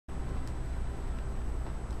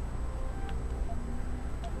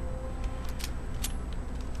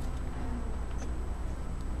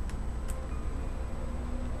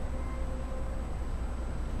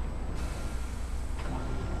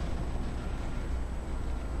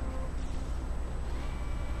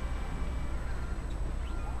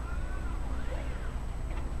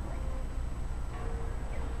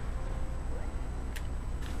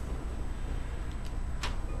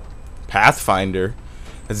Pathfinder.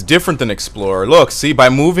 It's different than Explorer. Look, see, by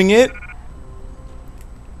moving it,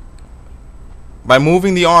 by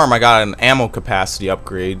moving the arm, I got an ammo capacity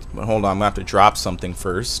upgrade. But hold on, I'm gonna have to drop something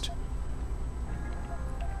first.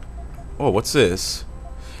 Oh, what's this?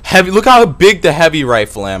 Heavy. Look how big the heavy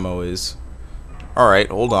rifle ammo is. Alright,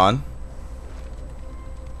 hold on.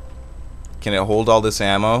 Can it hold all this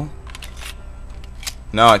ammo?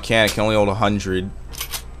 No, it can't. It can only hold 100.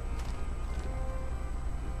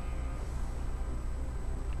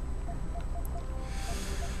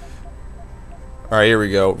 Alright, here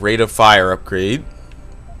we go. Rate of fire upgrade.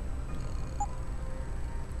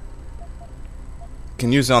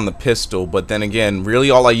 Can use it on the pistol, but then again, really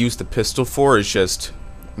all I use the pistol for is just,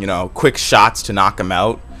 you know, quick shots to knock him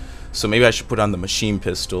out. So maybe I should put on the machine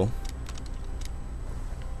pistol.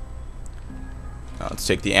 Now let's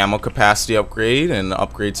take the ammo capacity upgrade and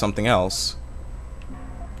upgrade something else.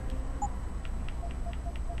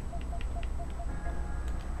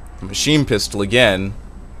 Machine pistol again.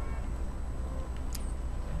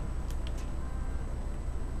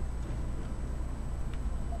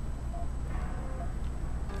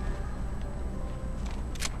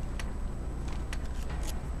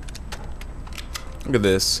 Look at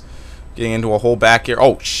this. Getting into a whole back here.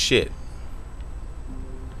 Oh, shit.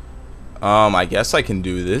 I guess I can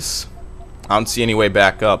do this. I don't see any way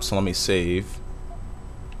back up, so let me save.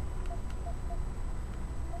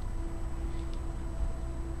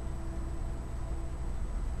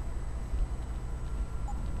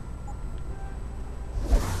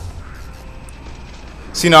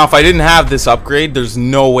 See, now, if I didn't have this upgrade, there's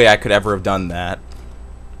no way I could ever have done that.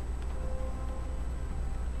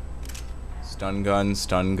 Stun gun,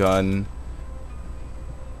 stun gun.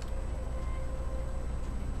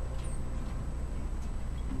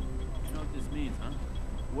 You know what this means, huh?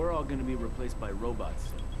 We're all gonna be replaced by robots.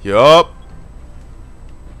 Yup.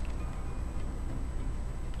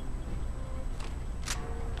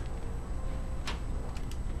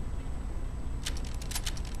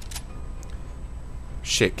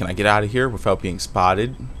 Shit, can I get out of here without being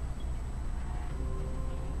spotted?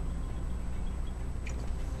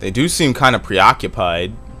 They do seem kind of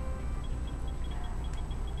preoccupied.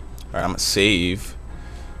 Alright, I'm gonna save.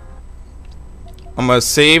 I'm gonna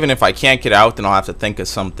save, and if I can't get out, then I'll have to think of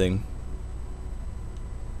something.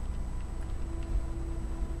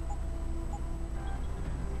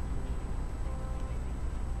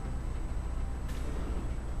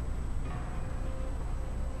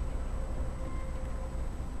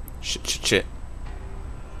 Shit, shit, shit.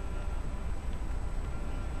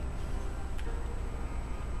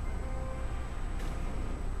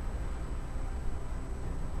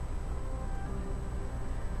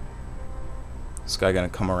 This guy gonna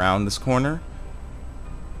come around this corner?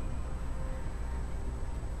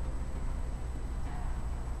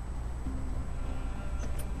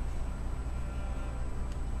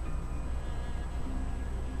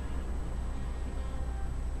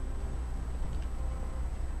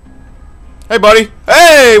 Hey, buddy.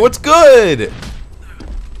 Hey, what's good?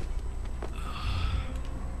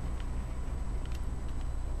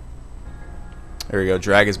 There we go.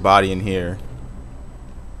 Drag his body in here.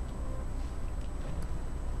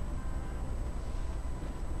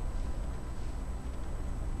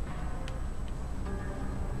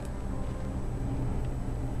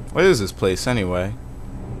 What is this place anyway?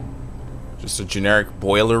 Just a generic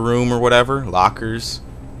boiler room or whatever? Lockers?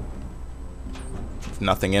 With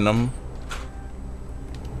nothing in them.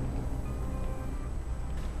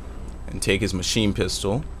 And take his machine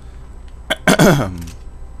pistol.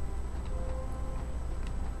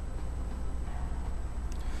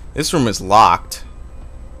 This room is locked.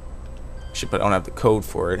 Shit, but I don't have the code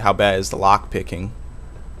for it. How bad is the lock picking?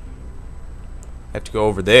 I have to go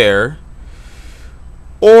over there.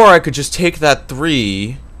 Or I could just take that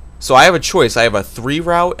 3. So I have a choice. I have a 3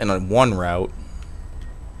 route and a 1 route.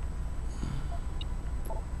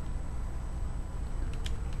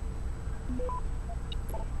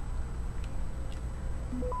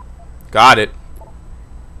 Got it.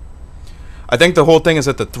 I think the whole thing is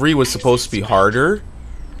that the 3 was supposed to be harder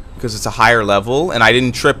because it's a higher level, and I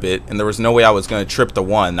didn't trip it, and there was no way I was going to trip the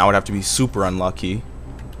 1. I would have to be super unlucky.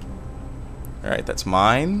 Alright, that's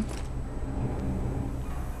mine.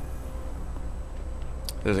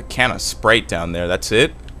 There's a can of Sprite down there. That's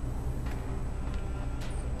it?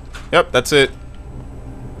 Yep, that's it.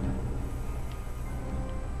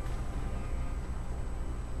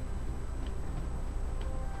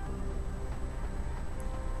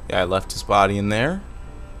 Yeah, I left his body in there.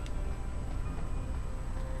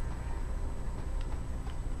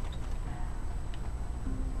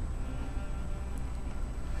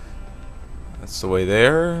 Let's That's the way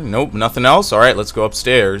there. Nope, nothing else. Alright, let's go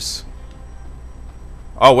upstairs.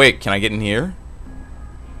 Oh, wait, can I get in here?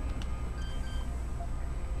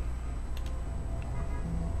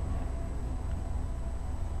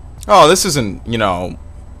 Oh, this isn't, you know,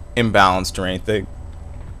 imbalanced or anything.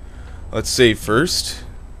 Let's save first.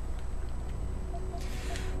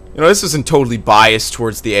 You know, this isn't totally biased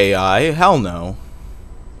towards the AI. Hell no.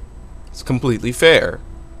 It's completely fair.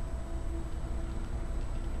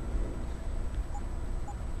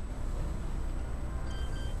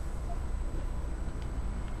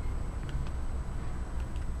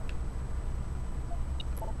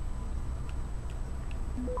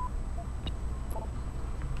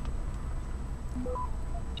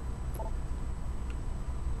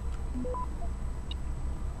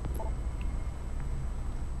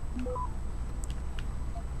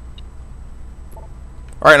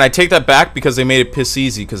 Alright, and I take that back because they made it piss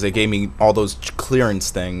easy because they gave me all those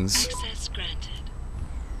clearance things. Access granted.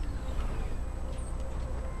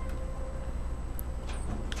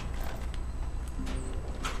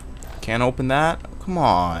 Can't open that? Come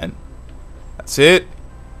on. That's it?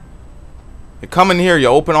 You come in here, you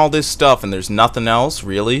open all this stuff, and there's nothing else?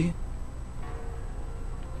 Really?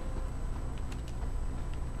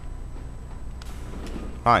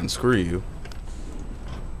 Fine, screw you.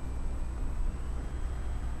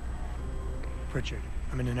 Pritchard,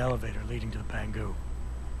 I'm in an elevator leading to the Pangu.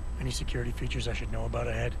 Any security features I should know about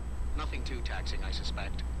ahead? Nothing too taxing, I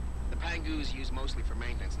suspect. The Pangus used mostly for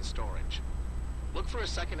maintenance and storage. Look for a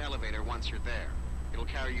second elevator once you're there. It'll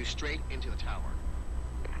carry you straight into the tower.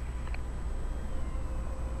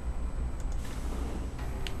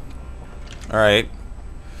 Alright.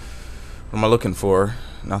 What am I looking for?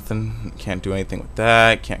 Nothing. Can't do anything with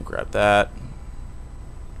that. Can't grab that.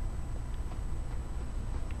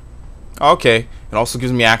 Okay. It also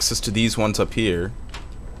gives me access to these ones up here.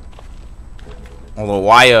 Although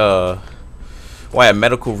why a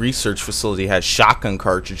medical research facility has shotgun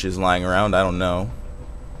cartridges lying around, I don't know.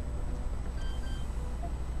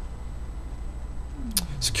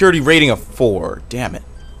 Security rating of 4. Damn it.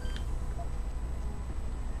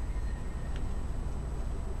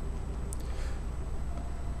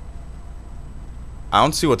 I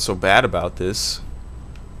don't see what's so bad about this.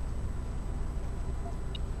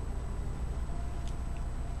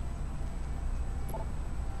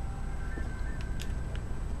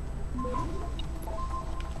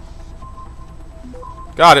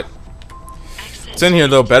 Got it. It's in here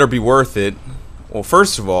though, better be worth it. Well,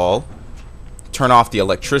 first of all, turn off the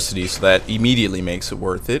electricity so that immediately makes it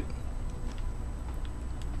worth it.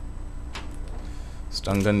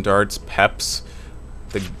 Stun gun darts, peps.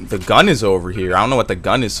 The gun is over here. I don't know what the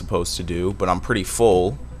gun is supposed to do, but I'm pretty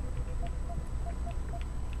full.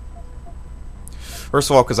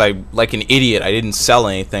 First of all, because I, like an idiot, I didn't sell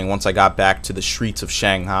anything once I got back to the streets of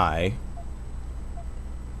Shanghai.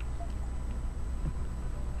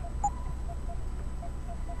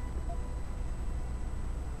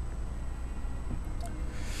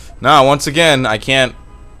 Now, once again, I can't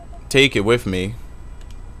take it with me.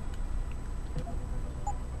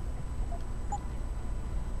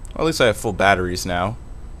 Well, at least I have full batteries now.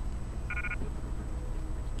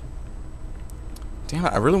 Damn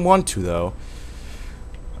it, I really want to, though.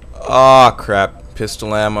 Ah, crap.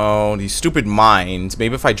 Pistol ammo. These stupid mines.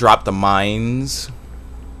 Maybe if I drop the mines.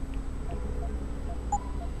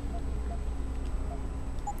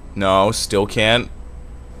 No, still can't.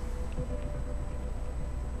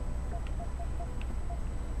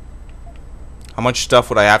 How much stuff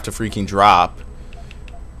would I have to freaking drop?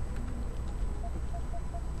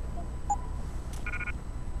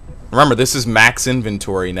 Remember, this is max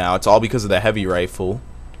inventory now. It's all because of the heavy rifle.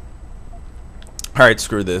 Alright,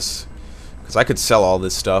 screw this. Because I could sell all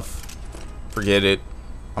this stuff. Forget it.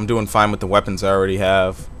 I'm doing fine with the weapons I already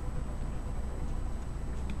have.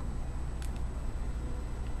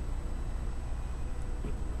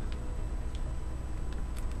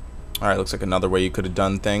 Alright, looks like another way you could have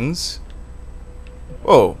done things.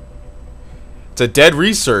 Whoa. It's a dead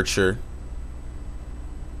researcher.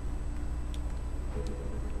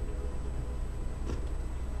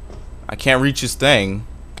 I can't reach his thing.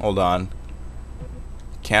 Hold on.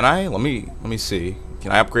 Can I? Let me see.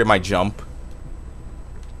 Can I upgrade my jump?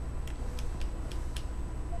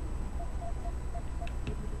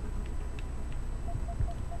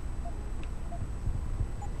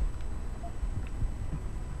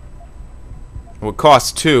 It would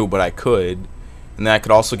cost 2, but I could. And then I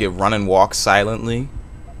could also get run and walk silently.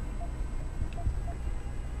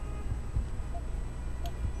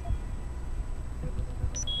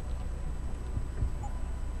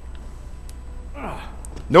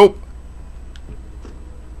 Nope.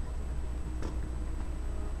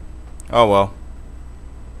 Oh well.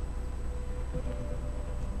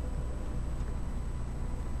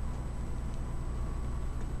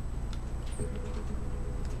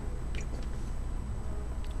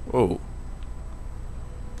 Whoa.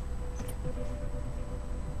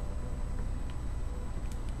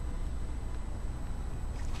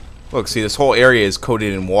 Look, see, this whole area is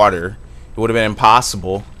coated in water. It would have been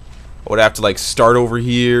impossible. I would have to, like, start over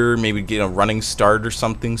here, maybe get a running start or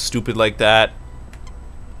something stupid like that.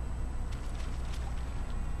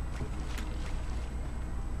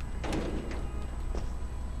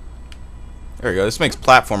 There we go. This makes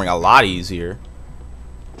platforming a lot easier.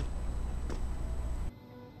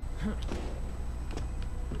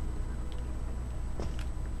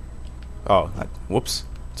 Oh, whoops.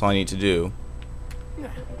 That's all I need to do.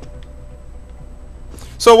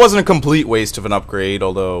 So it wasn't a complete waste of an upgrade,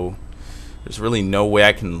 although there's really no way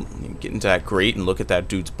I can get into that grate and look at that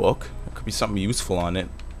dude's book. There could be something useful on it.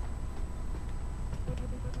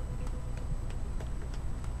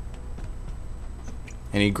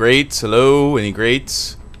 Any grates? Hello? Any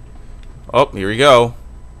grates? Oh, here we go.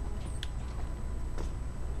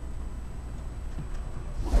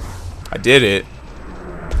 I did it.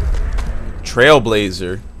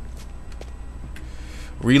 Trailblazer.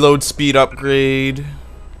 Reload speed upgrade.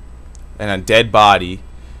 And a dead body.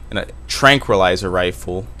 And a tranquilizer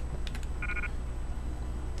rifle.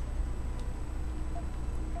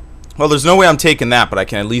 Well, there's no way I'm taking that, but I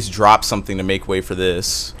can at least drop something to make way for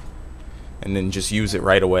this. And then just use it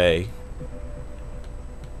right away.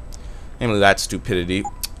 Namely that stupidity.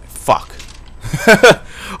 Fuck.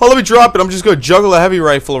 Oh, let me drop it. I'm just going to juggle a heavy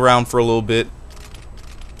rifle around for a little bit.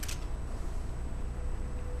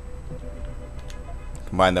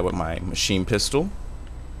 Combine that with my machine pistol.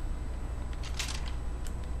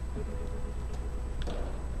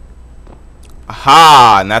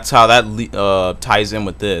 Aha! And that's how that ties in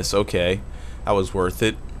with this. Okay. That was worth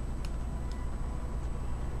it.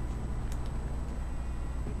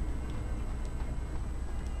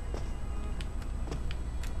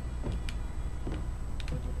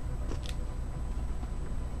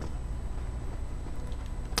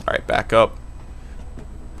 Alright, back up.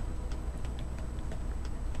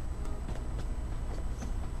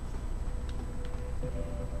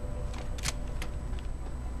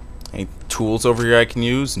 Any tools over here I can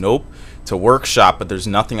use? Nope. It's a workshop, but there's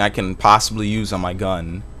nothing I can possibly use on my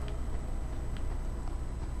gun.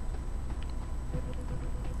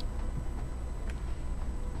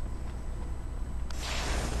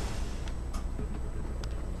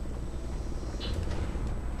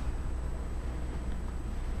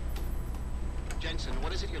 Jensen,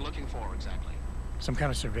 what is it you're looking for exactly? Some kind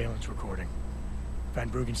of surveillance recording. Van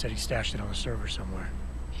Bruggen said he stashed it on a server somewhere.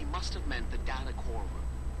 He must have meant the data core room.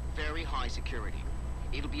 Very high security.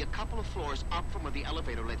 It'll be a couple of floors up from where the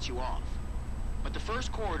elevator lets you off. But the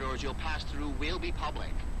first corridors you'll pass through will be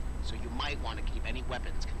public, so you might want to keep any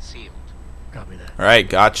weapons concealed. Copy that. Alright,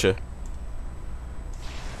 gotcha.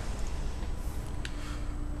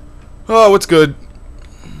 Oh, what's good?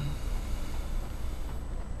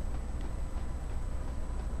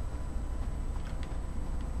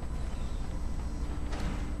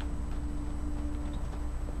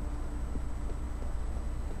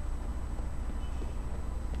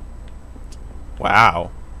 Wow.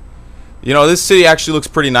 You know, this city actually looks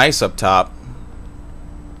pretty nice up top.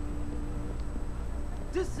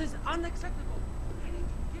 This is unacceptable. I need to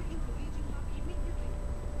get into Legion Hub immediately.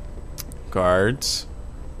 Guards.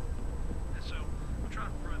 So, we're trying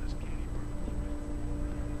to find this candy bar.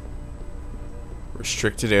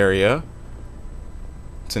 Restricted area.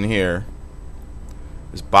 What's in here?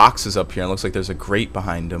 There's boxes up here, and it looks like there's a grate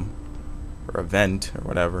behind them. Or a vent, or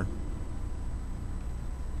whatever.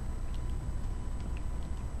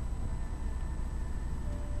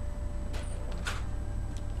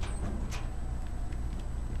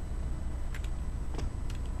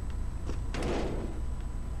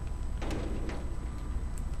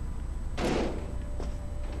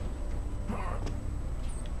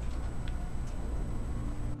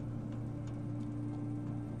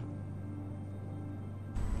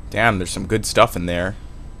 Damn, there's some good stuff in there.